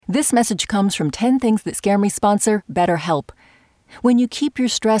This message comes from 10 Things That Scare Me sponsor BetterHelp. When you keep your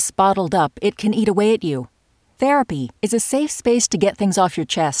stress bottled up, it can eat away at you. Therapy is a safe space to get things off your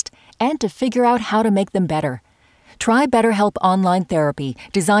chest and to figure out how to make them better. Try BetterHelp Online Therapy,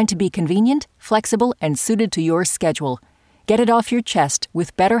 designed to be convenient, flexible, and suited to your schedule. Get it off your chest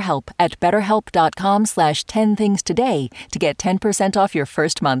with BetterHelp at betterhelp.com/10things today to get 10% off your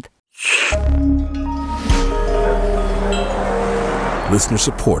first month. Listener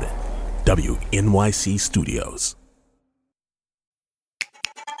supported. WNYC Studios.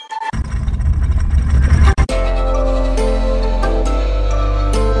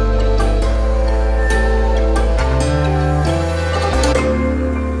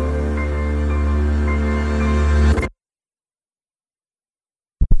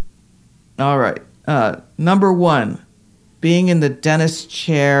 All right. Number one, being in the dentist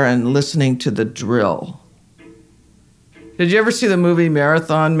chair and listening to the drill. Did you ever see the movie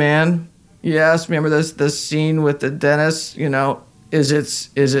Marathon Man? Yes, remember this scene with the dentist? You know, is it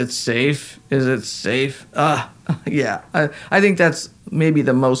safe? Is it safe? Yeah. I think that's maybe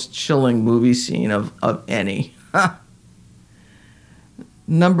the most chilling movie scene of any.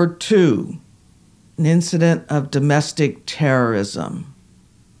 Number two, an incident of domestic terrorism.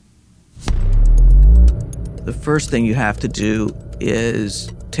 The first thing you have to do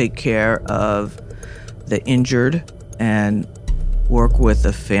is take care of the injured and work with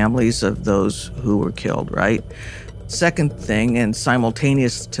the families of those who were killed, right? Second thing, and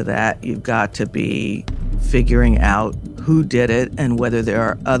simultaneous to that, you've got to be figuring out who did it and whether there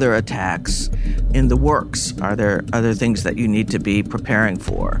are other attacks in the works. Are there other things that you need to be preparing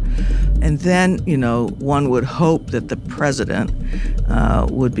for? And then, one would hope that the president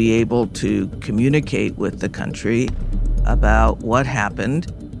would be able to communicate with the country about what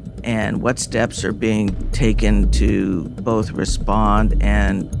happened and what steps are being taken to both respond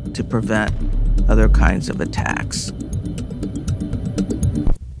and to prevent other kinds of attacks.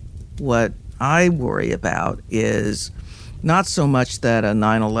 What I worry about is not so much that a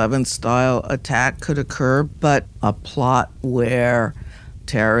 9/11 style attack could occur, but a plot where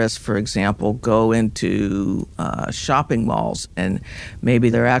terrorists, for example, go into shopping malls, and maybe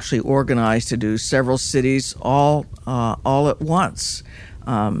they're actually organized to do several cities all at once,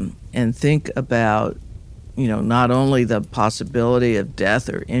 and think about, not only the possibility of death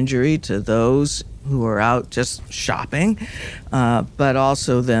or injury to those who are out just shopping, but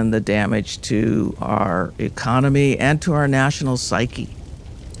also then the damage to our economy and to our national psyche.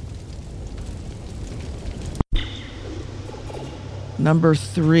 Number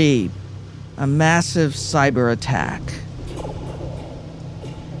three, a massive cyber attack.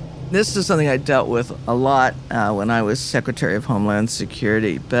 This is something I dealt with a lot when I was Secretary of Homeland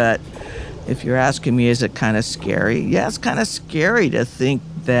Security, but if you're asking me, is it kind of scary? Yeah, it's kind of scary to think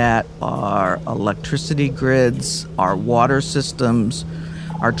that our electricity grids, our water systems,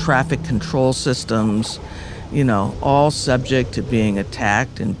 our traffic control systems, all subject to being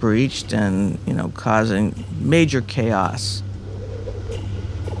attacked and breached and, causing major chaos.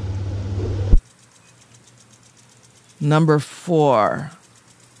 Number four,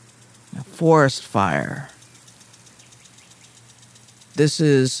 a forest fire. This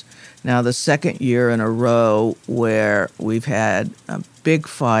is now the second year in a row where we've had big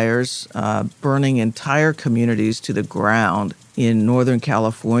fires burning entire communities to the ground in Northern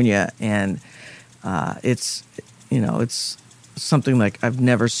California, and it's something like I've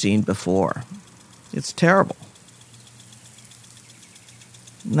never seen before. It's terrible.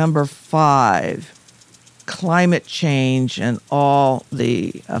 Number five, climate change and all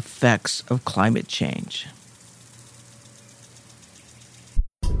the effects of climate change.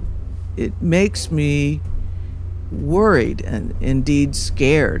 It makes me worried and indeed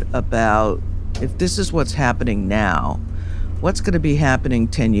scared about if this is what's happening now, what's going to be happening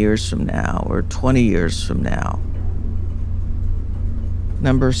 10 years from now or 20 years from now.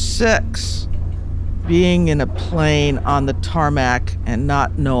 Number six, being in a plane on the tarmac and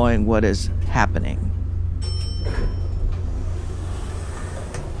not knowing what is happening.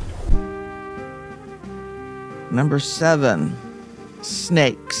 Number seven,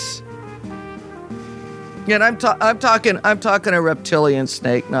 snakes. And I'm talking a reptilian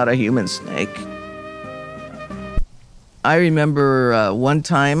snake, not a human snake. I remember one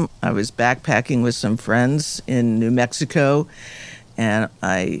time I was backpacking with some friends in New Mexico, and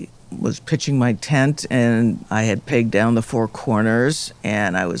I was pitching my tent, and I had pegged down the four corners,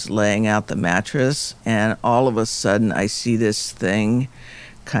 and I was laying out the mattress, and all of a sudden I see this thing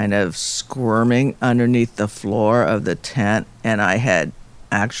kind of squirming underneath the floor of the tent, and I had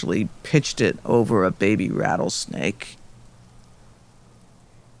actually pitched it over a baby rattlesnake.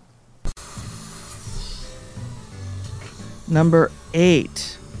 Number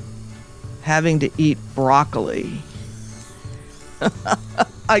 8, having to eat broccoli.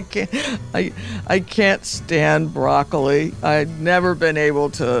 I can't stand broccoli. I've never been able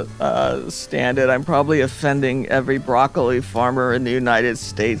to stand it. I'm probably offending every broccoli farmer in the United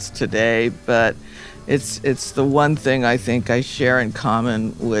States today, but it's the one thing I think I share in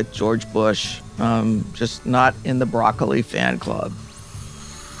common with George Bush. Just not in the broccoli fan club.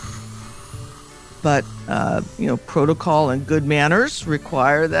 But, protocol and good manners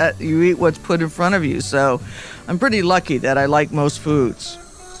require that you eat what's put in front of you. So I'm pretty lucky that I like most foods.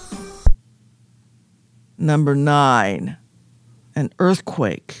 Number 9, an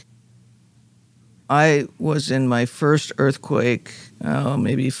earthquake. I was in my first earthquake,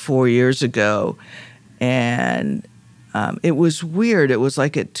 maybe 4 years ago, and it was weird. It was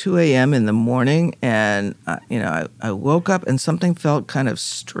like at 2 a.m. in the morning, and, I woke up and something felt kind of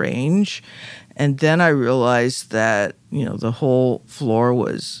strange. And then I realized that, the whole floor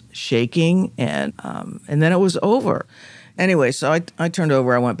was shaking, and then it was over. Anyway, so I turned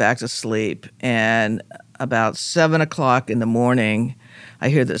over, I went back to sleep, and about 7 o'clock in the morning, I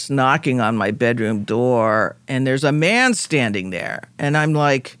hear this knocking on my bedroom door, and there's a man standing there. And I'm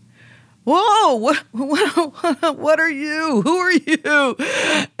like, whoa, what are you? Who are you?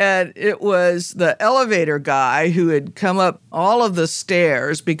 And it was the elevator guy who had come up all of the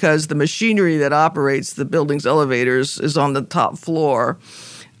stairs because the machinery that operates the building's elevators is on the top floor.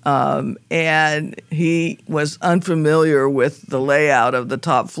 And he was unfamiliar with the layout of the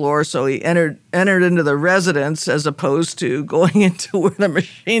top floor, so he entered into the residence as opposed to going into where the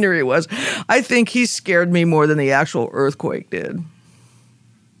machinery was. I think he scared me more than the actual earthquake did.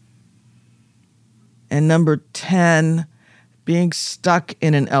 And number 10, being stuck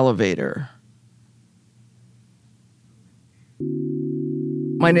in an elevator.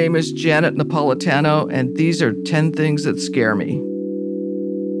 My name is Janet Napolitano, and these are 10 things that scare me.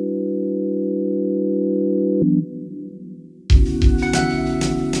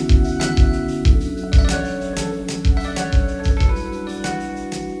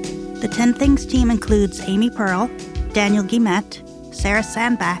 The 10 Things team includes Amy Pearl, Daniel Guillemette, Sarah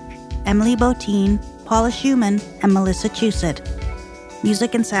Sandbach, Emily Botine, Paula Schumann, and Melissa Chusett.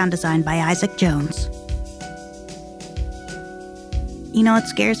 Music and sound design by Isaac Jones. You know what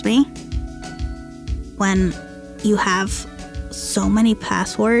scares me? When you have so many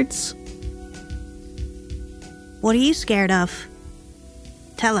passwords. What are you scared of?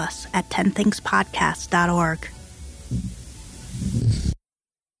 Tell us at 10thingspodcast.org.